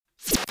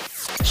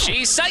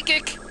She's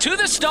psychic to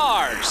the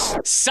stars.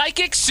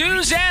 Psychic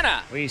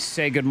Susanna. We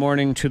say good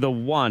morning to the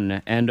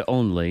one and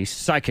only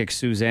Psychic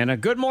Susanna.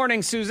 Good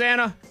morning,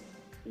 Susanna.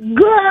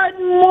 Good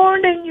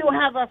morning. You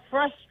have a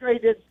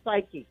frustrated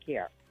psychic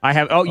here. I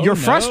have. Oh, you're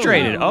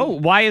frustrated. No. Oh,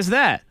 why is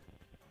that?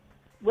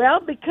 Well,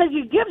 because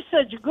you give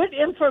such good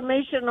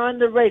information on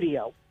the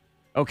radio,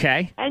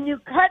 Okay. and you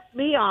cut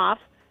me off,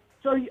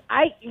 so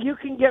you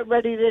can get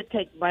ready to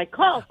take my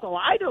call. So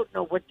I don't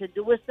know what to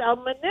do with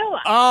salmonella.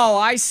 Oh,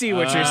 I see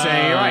what you're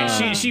saying. You're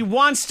right. She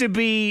wants to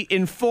be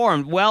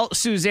informed. Well,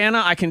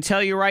 Susanna, I can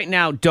tell you right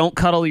now, don't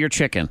cuddle your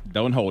chicken.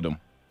 Don't hold him.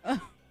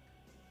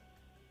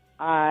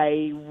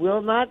 I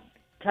will not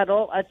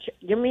cuddle a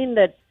You mean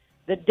the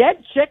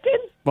dead chicken?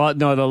 Well,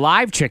 no, the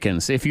live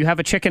chickens. If you have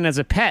a chicken as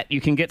a pet,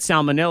 you can get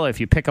salmonella if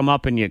you pick them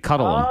up and you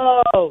cuddle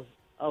them.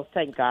 Oh,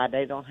 thank God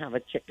I don't have a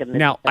chicken.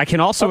 Now, I can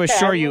also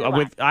assure you,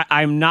 relax.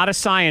 I'm not a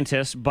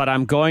scientist, but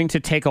I'm going to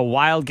take a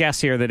wild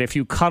guess here that if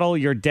you cuddle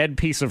your dead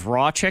piece of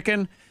raw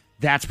chicken,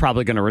 that's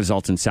probably going to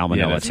result in salmonella,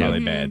 Yeah, that's too.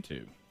 really bad,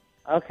 too.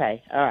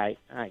 Okay, all right,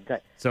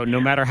 good. So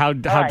no matter how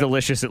right.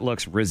 delicious it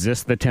looks,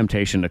 resist the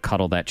temptation to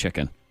cuddle that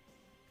chicken.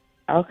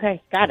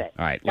 Okay, got it.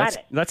 All right, Got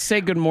it. let's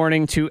say good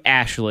morning to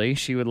Ashley.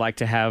 She would like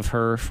to have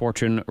her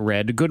fortune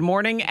read. Good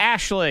morning,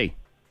 Ashley.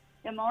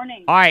 Good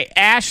morning. All right,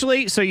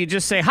 Ashley. So you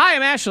just say, hi,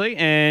 I'm Ashley,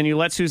 and you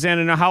let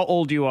Susanna know how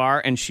old you are,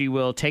 and she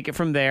will take it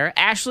from there.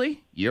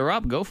 Ashley, you're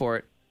up. Go for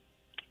it.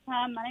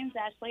 My name's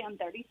Ashley. I'm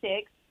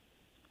 36.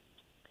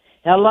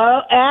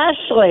 Hello,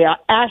 Ashley.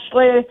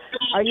 Ashley,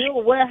 are you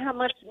aware how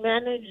much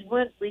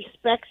management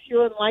respects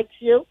you and likes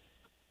you?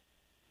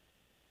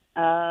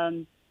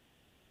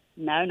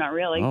 No, not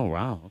really. Oh,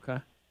 wow. Okay.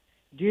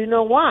 Do you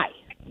know why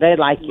they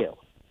like you?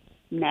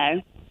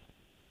 No.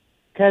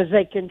 Because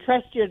they can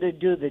trust you to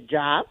do the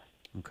job,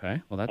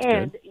 Okay. Well, that's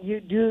and good. you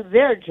do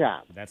their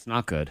job, That's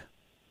not good.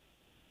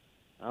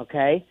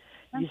 okay?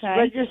 You Okay.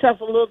 spread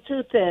yourself a little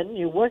too thin.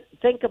 You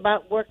think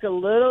about work a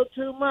little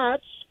too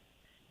much,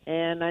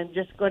 and I'm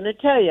just going to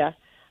tell you,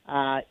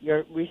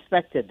 you're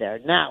respected there.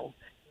 Now,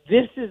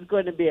 this is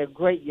going to be a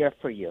great year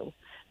for you.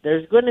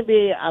 There's going to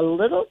be a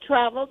little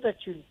travel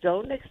that you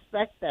don't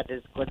expect that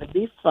is going to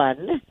be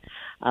fun.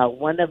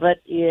 One of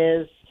it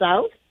is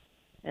south,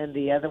 and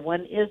the other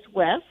one is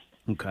west.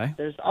 Okay.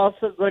 There's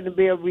also going to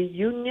be a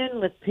reunion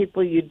with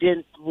people you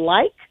didn't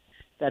like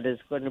that is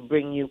going to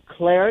bring you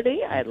clarity.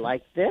 I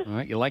like this. All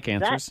right. You like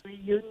answers. That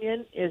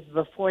reunion is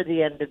before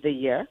the end of the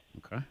year.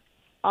 Okay.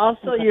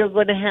 Also, you're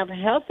going to have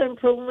health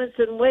improvements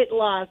and weight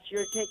loss.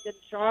 You're taking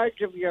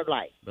charge of your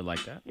life. But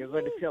like that. You're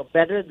going to feel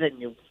better than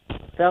you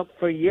felt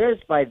for years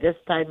by this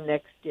time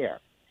next year.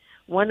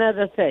 One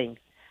other thing,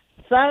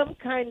 some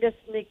kind of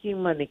sneaky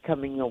money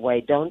coming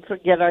away. Don't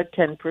forget our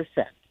 10%.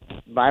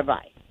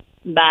 Bye-bye.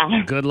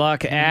 Bye. Good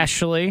luck,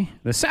 Ashley.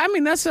 That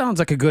sounds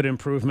like a good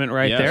improvement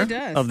right Yes. there It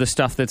does. of the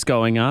stuff that's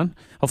going on.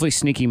 Hopefully,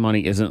 sneaky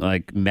money isn't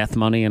like meth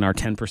money and our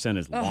 10%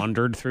 is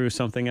laundered through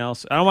something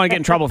else. I don't want to get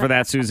in trouble for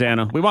that,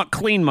 Susanna. We want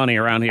clean money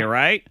around here,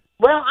 right?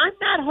 Well, I'm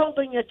not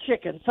holding a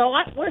chicken, so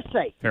we're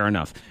safe. Fair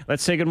enough.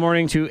 Let's say good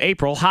morning to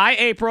April. Hi,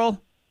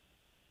 April.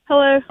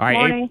 Hello. All right,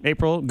 Morning.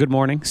 April, good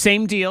morning.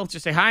 Same deal.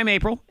 Just say, hi, I'm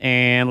April,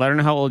 and let her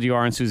know how old you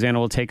are, and Susanna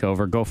will take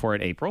over. Go for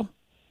it, April.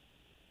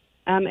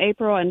 I'm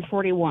April and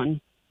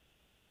 41.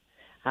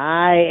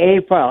 Hi,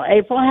 April.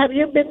 April, have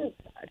you been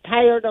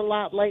tired a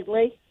lot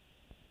lately?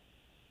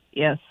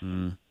 Yes.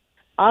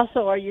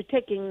 Also, are you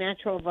taking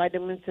natural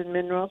vitamins and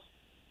minerals?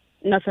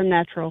 Nothing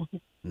natural.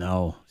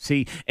 No.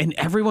 See, and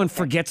everyone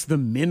forgets the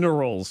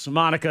minerals,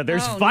 Monica.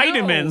 There's Oh,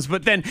 vitamins,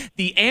 but then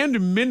the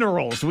and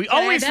minerals. We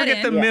always add that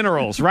forget in? the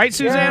minerals, right,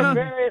 You're Susanna?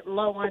 very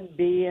low on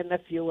B and a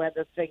few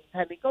other things,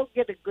 honey. Go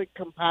get a good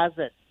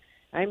composite.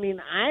 I mean,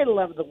 I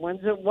love the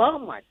ones at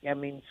Walmart. I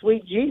mean,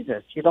 sweet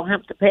Jesus, you don't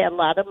have to pay a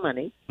lot of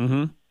money,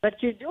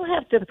 but you do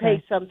have to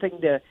pay something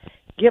to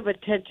give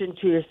attention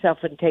to yourself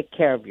and take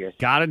care of yourself.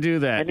 Got to do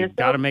that. And You it's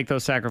got to all- make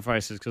those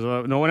sacrifices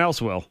because no one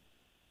else will.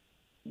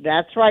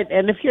 That's right.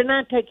 And if you're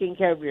not taking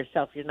care of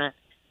yourself, you're not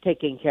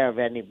taking care of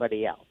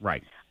anybody else.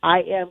 Right. I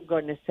am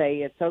going to say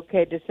it's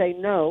okay to say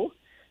no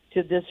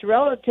to this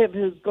relative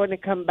who's going to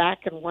come back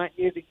and want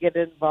you to get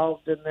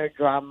involved in their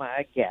drama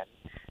again.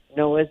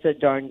 No is a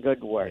darn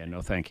good word. Yeah,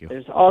 no, thank you.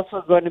 There's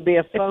also going to be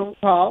a phone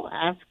call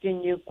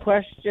asking you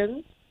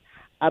questions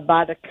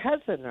about a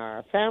cousin or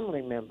a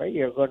family member.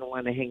 You're going to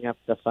want to hang up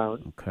the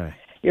phone. Okay.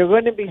 You're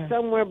going to be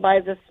somewhere by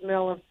the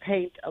smell of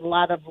paint, a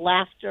lot of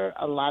laughter,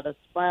 a lot of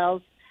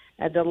smiles,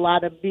 and a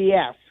lot of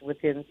BS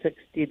within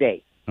 60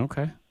 days.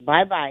 Okay.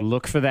 Bye-bye.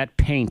 Look for that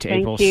paint,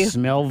 Thank April. you.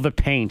 Smell the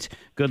paint.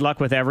 Good luck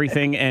with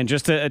everything. And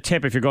just a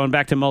tip, if you're going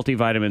back to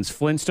multivitamins,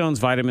 Flintstones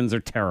vitamins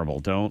are terrible.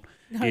 Don't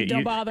No,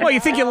 don't bother. Well, you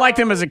think you liked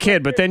them as a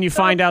kid, but then you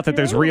find out that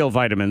there's real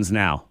vitamins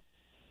now.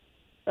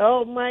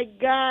 Oh my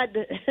God!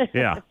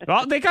 Yeah.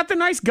 Well, they got the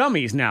nice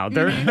gummies now.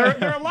 They're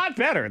a lot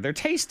better. They're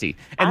tasty.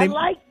 And I they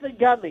like the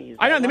gummies.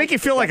 I know they like make you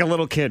the feel like a gummies.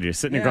 little kid. You're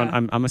sitting there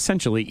going, I'm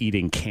essentially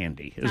eating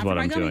candy is Time what for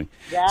I'm my gummy. doing.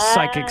 That's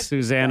Psychic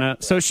Susanna.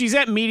 So she's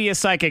at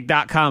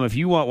mediapsychic.com. If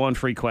you want one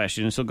free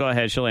question, so go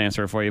ahead. She'll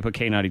answer it for you. Put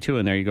K92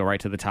 in there. You go right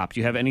to the top. Do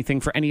you have anything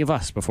for any of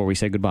us before we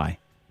say goodbye?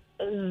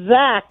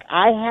 Zach,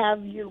 I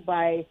have you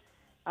by.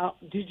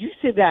 Did you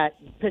see that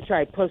picture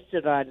I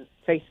posted on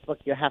Facebook?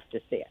 You have to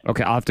see it.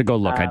 Okay, I'll have to go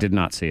look. I did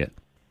not see it.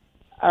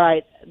 All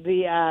right.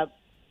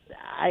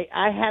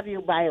 I have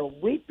you by a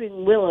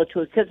weeping willow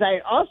tree because I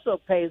also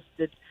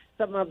posted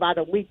something about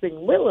a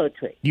weeping willow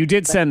tree. You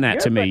did send that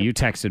you're to me. gonna- You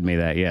texted me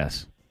that,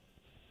 yes.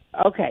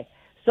 Okay.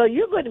 So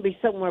you're going to be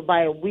somewhere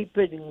by a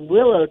weeping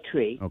willow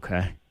tree,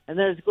 Okay. and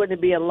there's going to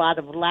be a lot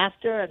of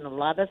laughter and a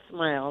lot of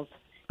smiles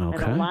and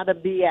Okay. a lot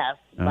of BS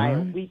by a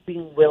right.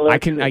 weeping willow I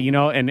can, tree.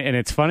 and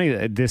it's funny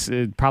that this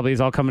probably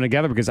is all coming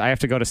together because I have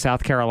to go to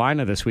South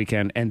Carolina this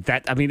weekend, and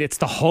it's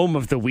the home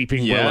of the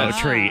weeping willow Yeah.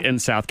 tree in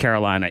South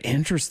Carolina.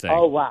 Interesting.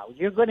 Oh, wow.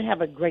 You're going to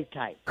have a great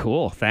time.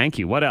 Cool. Thank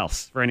you. What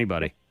else for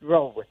anybody?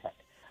 Roll with it.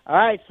 All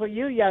right. For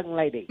you, young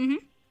lady,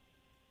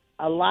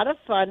 a lot of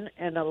fun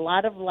and a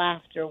lot of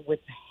laughter with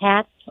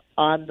hats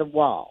on the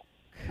wall.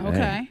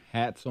 Okay.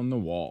 Hats on the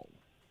wall.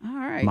 All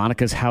right.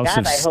 Monica's House God,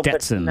 of I hope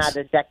it's Stetsons. not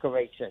a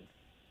decoration,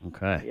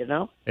 Okay. you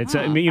know? It's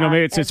maybe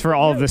it's and for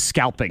all of the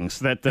scalpings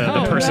that the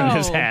Oh, person no.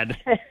 has had.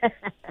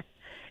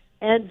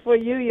 And for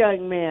you,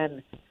 young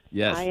man,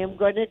 Yes. I am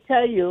going to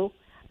tell you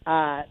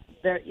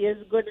there is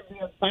going to be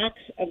a box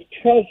of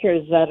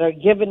treasures that are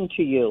given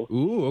to you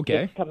Ooh,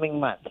 okay. this coming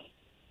month.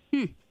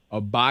 A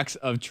box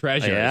of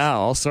treasures. Yeah,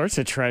 all sorts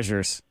of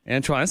treasures.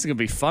 Antoine, this is going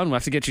to be fun. We'll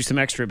have to get you some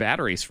extra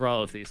batteries for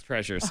all of these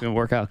treasures. It's going to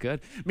work out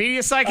good. Oh,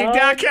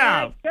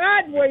 MediaPsychic.com. my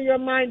God, where your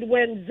mind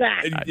went,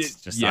 Zach.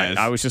 It's just, Yes.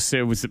 I was just,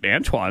 it was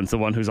Antoine's the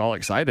one who's all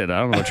excited. I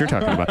don't know what you're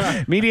talking about.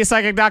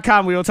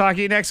 MediaPsychic.com. We will talk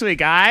to you next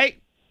week, all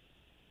right?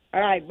 All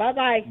right,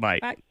 bye-bye. Bye.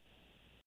 Bye.